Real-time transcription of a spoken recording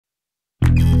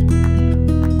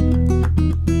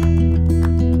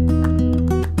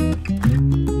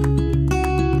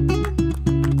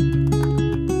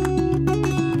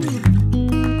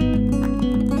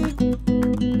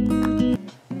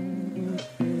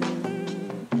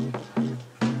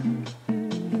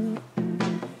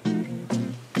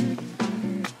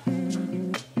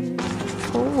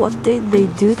What did they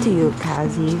do to you,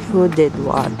 Kazi? Who did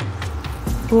what?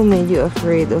 Who made you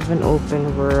afraid of an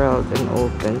open world, an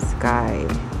open sky?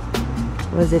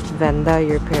 Was it Venda,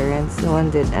 your parents? No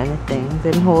one did anything.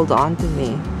 Then hold on to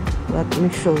me. Let me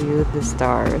show you the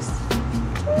stars.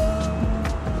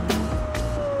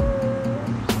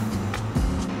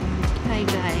 Hi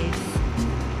guys.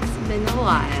 It's been a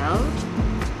while.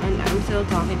 And I'm still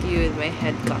talking to you with my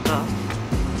head cut off.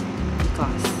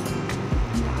 Because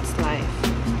that's life.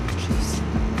 Just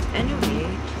anyway.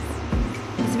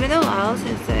 It's been a while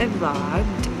since I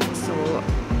vlogged. So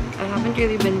I haven't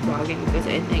really been vlogging because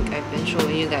I think I've been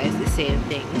showing you guys the same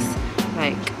things.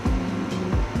 Like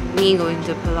me going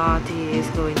to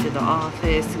Pilates, going to the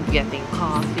office, getting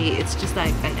coffee. It's just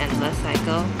like an endless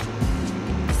cycle,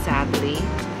 sadly.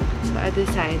 So I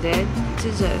decided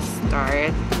to just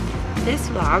start this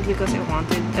vlog because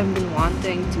I've been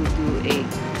wanting to do a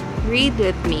read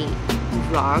with me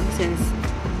vlog since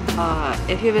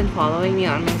if you've been following me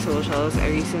on my socials, I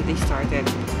recently started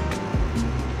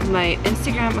my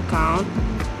Instagram account,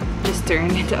 just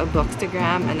turned into a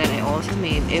bookstagram, and then I also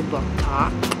made a book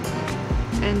talk.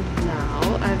 And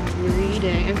now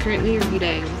I'm currently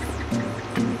reading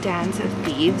Dance of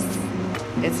Thieves.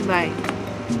 It's by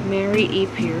Mary E.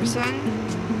 Pearson.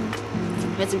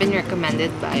 It's been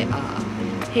recommended by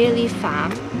Haley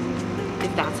Pham,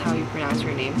 if that's how you pronounce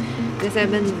her name, because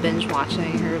I've been binge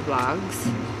watching her vlogs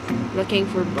looking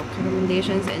for book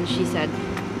recommendations, and she said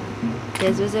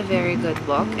this was a very good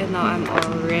book. And now I'm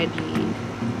already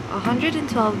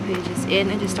 112 pages in.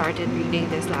 I just started reading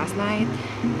this last night,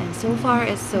 and so far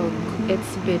it's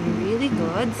been really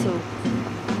good. So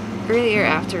earlier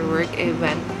after work I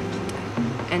went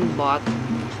and bought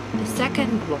the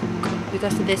second book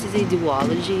because this is a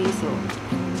duology, so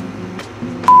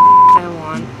I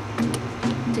want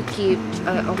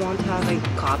to have a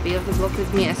copy of the book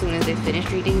with me as soon as I finish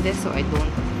reading this, so I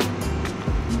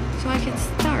can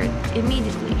start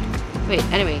immediately. Wait,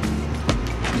 anyway.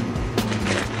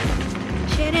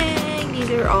 Kidding!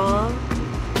 These are all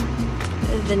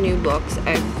the new books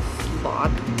I've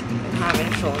bought and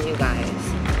haven't shown you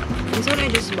guys. This one I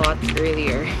just bought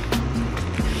earlier.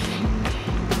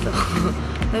 So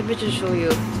let me just show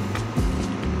you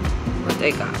what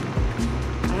I got.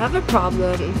 I have a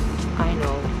problem, I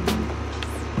know.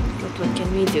 But what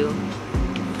can we do?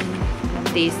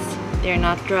 At least they're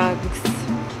not drugs.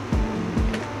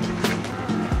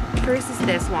 First is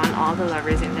this one, All the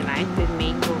Lovers in the Night by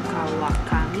Meiko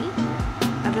Kawakami.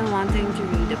 I've been wanting to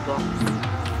read a book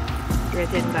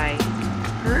written by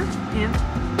her, him.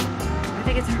 I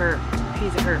think it's her.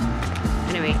 She's a her.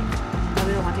 Anyway, I've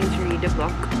been wanting to read a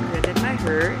book written by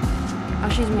her.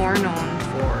 She's more known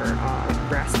for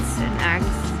breasts and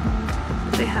eggs.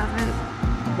 But I haven't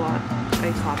bought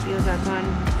a copy of that one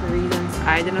for reasons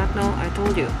I do not know. I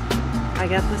told you, I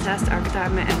get possessed every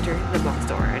time I enter the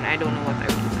bookstore, and I don't know what I'm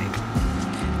doing.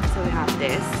 So we have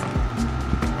this,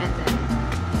 and then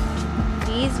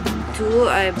these two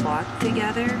I bought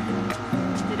together.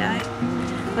 Did I?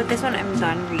 But this one I'm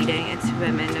done reading. It's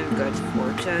Women of Good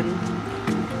Fortune.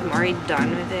 I'm already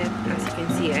done with it. As you can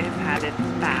see, I have had it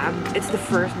tabbed. It's the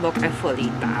first book I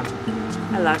fully tabbed.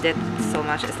 I loved it so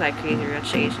much. It's like Crazy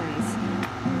Rich Asians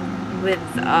with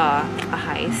a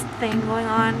heist thing going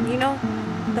on. You know,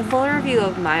 the full review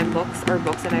of my books or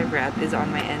books that I've read is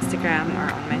on my Instagram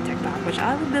or on my TikTok, which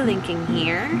I will be linking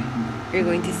here. You're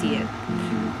going to see it.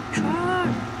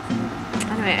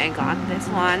 Anyway, I got this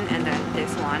one and then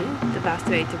this one, The Best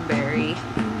Way to Bury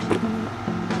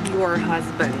Your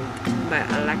Husband by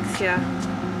Alexia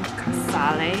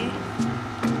Casale.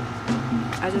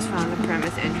 I just found the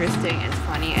premise interesting and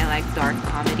funny. I like dark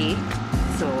comedy,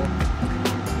 so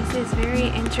this is very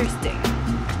interesting.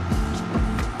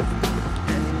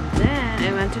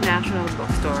 I went to National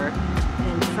Bookstore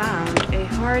and found a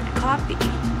hard copy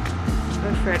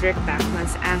of Frederick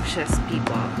Backman's Anxious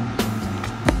People.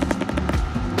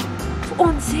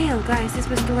 On sale, guys! This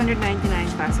was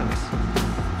 299 pesos.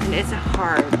 And it's a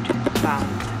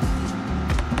hardbound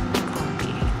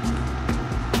copy.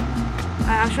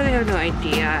 I actually have no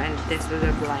idea, and this was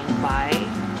a blind buy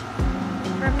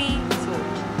for me, so.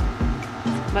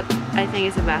 But I think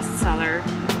it's a bestseller.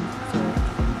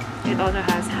 It also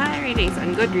has high ratings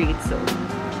on Goodreads, so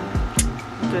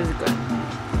it was good.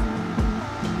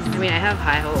 I mean, I have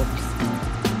high hopes.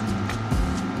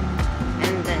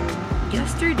 And then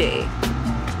yesterday,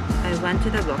 I went to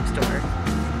the bookstore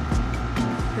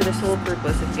for the sole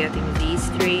purpose of getting these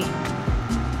three.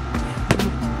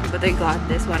 But I got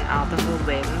this one out on a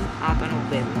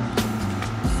whim.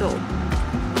 So,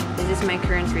 this is my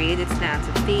current read. It's Dance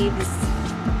of Thieves.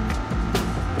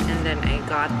 And then I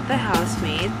got The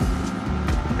Housemaid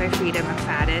by Freedom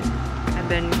McFadden. I've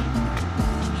been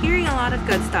hearing a lot of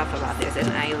good stuff about this, and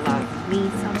I love me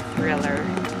some thriller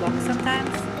books sometimes.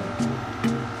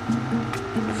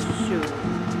 So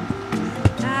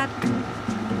that,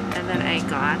 and then I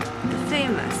got the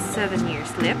famous 7-Year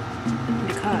Slip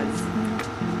because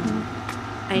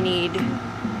I need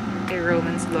a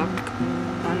romance book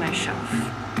on my shelf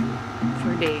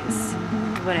for days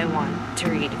when I want to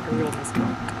read a romance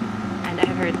book, and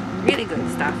I've heard really good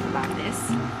stuff about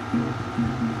this.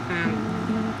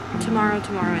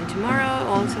 Tomorrow,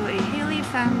 also a Haley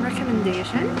fan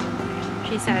recommendation.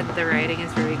 She said the writing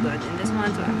is very good in this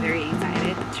one, so I'm very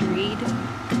excited to read.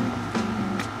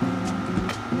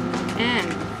 And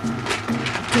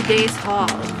today's haul,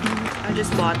 I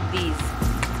just bought these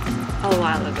a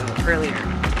while ago, earlier.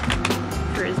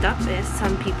 First up is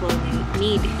Some People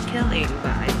Need Killing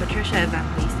by Patricia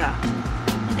Evangelista.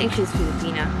 I think she's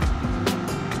Filipina.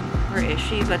 Where is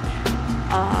she? But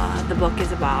the book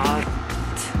is about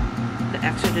the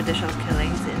extrajudicial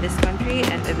killings in this country,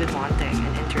 and I've been wanting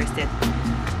and interested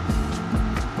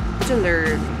to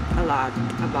learn a lot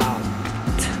about,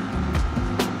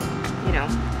 you know,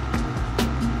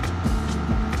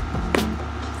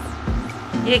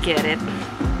 you get it.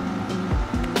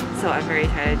 So I'm very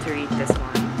excited to read this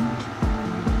one.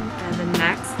 And the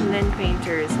next, Lynn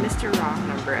Painter's Mr. Wrong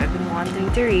Number. I've been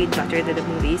wanting to read Better Than the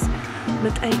Movies,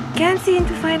 but I can't seem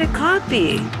to find a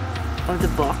copy of the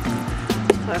book.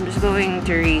 So I'm just going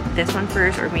to read this one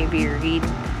first, or maybe read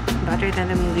Better Than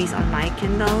the Movies on my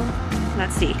Kindle.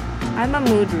 Let's see. I'm a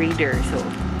mood reader, so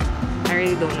I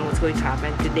really don't know what's going to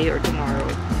happen today or tomorrow.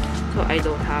 So I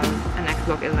don't have a next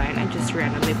book in line. I just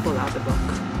randomly pull out the book.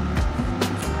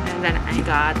 And then I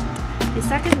got the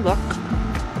second book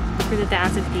for the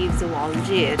Dance of Thieves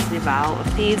duology. It's The Vow of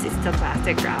Thieves. It's the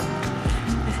plastic wrap.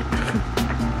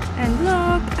 And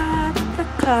look at the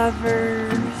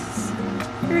covers.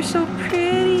 They're so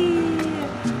pretty.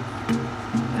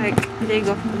 Like, they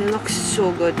look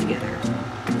so good together.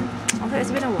 Also,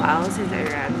 it's been a while since I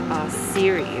read a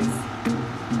series,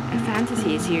 a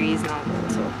fantasy series novel,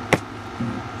 so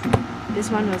this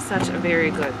one was such a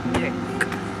very good pick.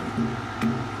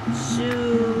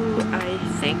 So I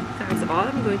think that's all.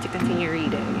 I'm going to continue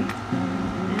reading,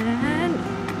 and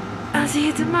I'll see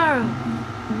you tomorrow.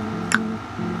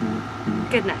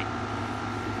 Good night.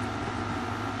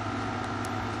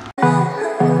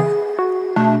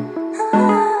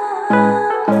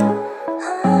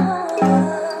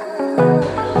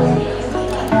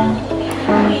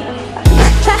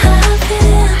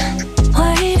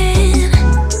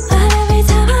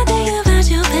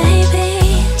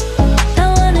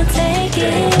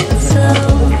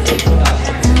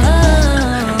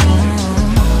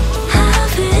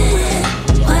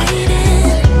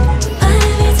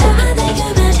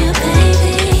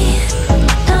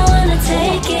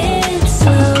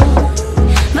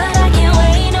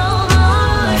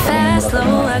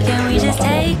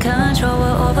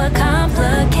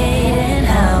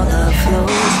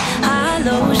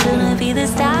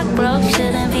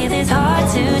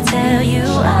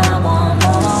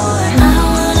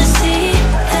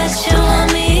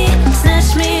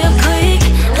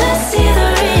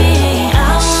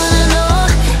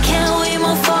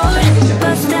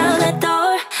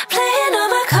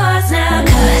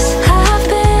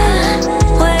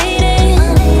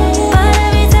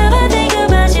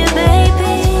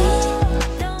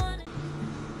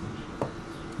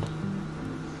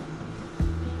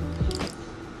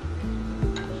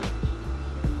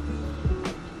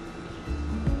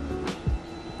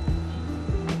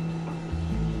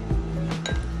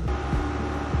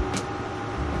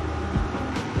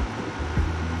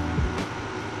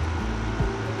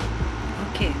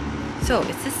 So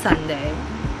it's a Sunday,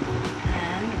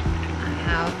 and I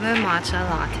have a matcha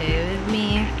latte with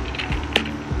me.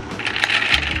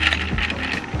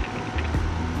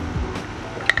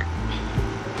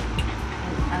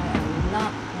 And I am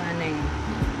not planning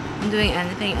on doing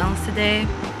anything else today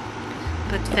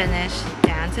but finish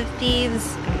Dance of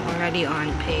Thieves. I'm already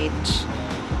on page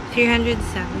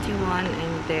 371,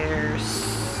 and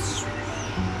there's,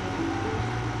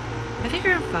 I think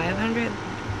around 500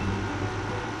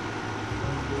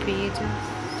 pages.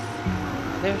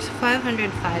 There's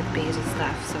 505 pages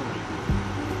left, so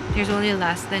there's only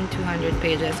less than 200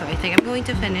 pages. So I think I'm going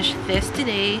to finish this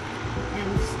today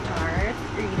and start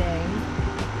reading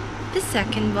the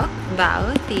second book, Vow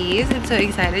of Thieves. I'm so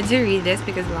excited to read this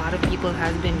because a lot of people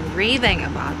have been raving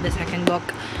about the second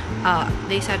book.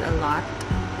 They said a lot.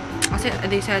 Also,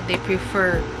 they said they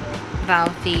prefer Vow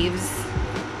of Thieves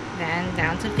than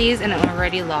Dance of Thieves, and I'm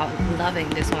already loving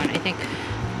this one. I think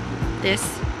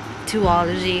this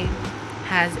duology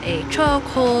has a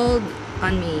chokehold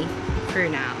on me for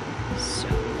now. So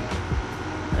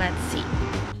let's see.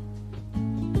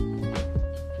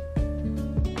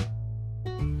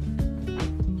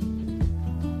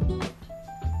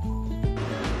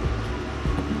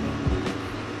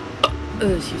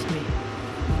 Oh, excuse me.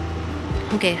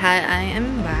 Okay, hi, I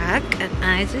am back and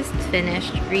I just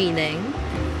finished reading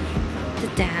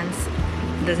The Dance,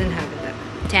 doesn't have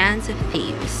it, Dance of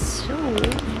Thieves. So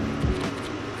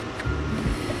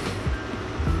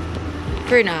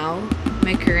for now,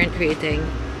 my current rating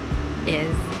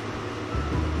is,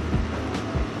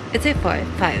 it's a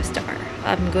 5 star.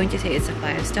 I'm going to say it's a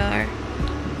 5 star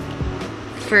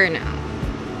for now.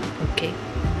 Okay.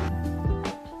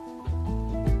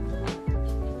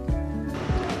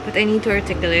 But I need to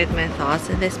articulate my thoughts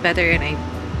on this better, and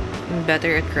I'm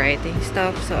better at writing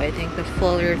stuff, so I think the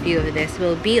full review of this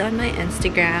will be on my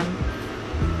Instagram.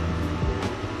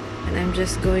 And I'm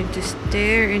just going to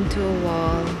stare into a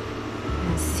wall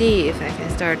and see if I can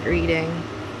start reading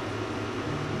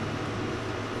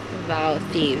Vow of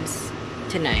Thieves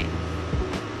tonight.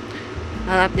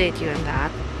 I'll update you on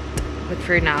that. But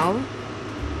for now,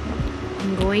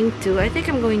 I think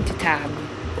I'm going to tab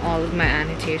all of my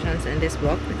annotations in this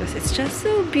book because it's just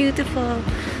so beautiful,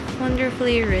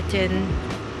 wonderfully written,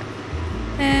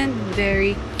 and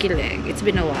very kilig. It's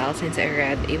been a while since I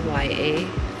read a YA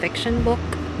fiction book,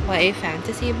 YA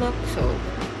fantasy book, so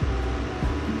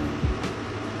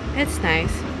it's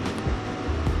nice.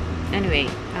 Anyway,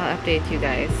 I'll update you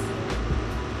guys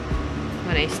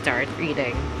when I start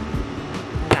reading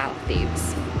Vow of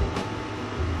Thieves.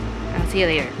 I'll see you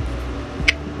later.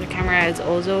 The camera is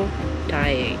also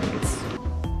dying. It's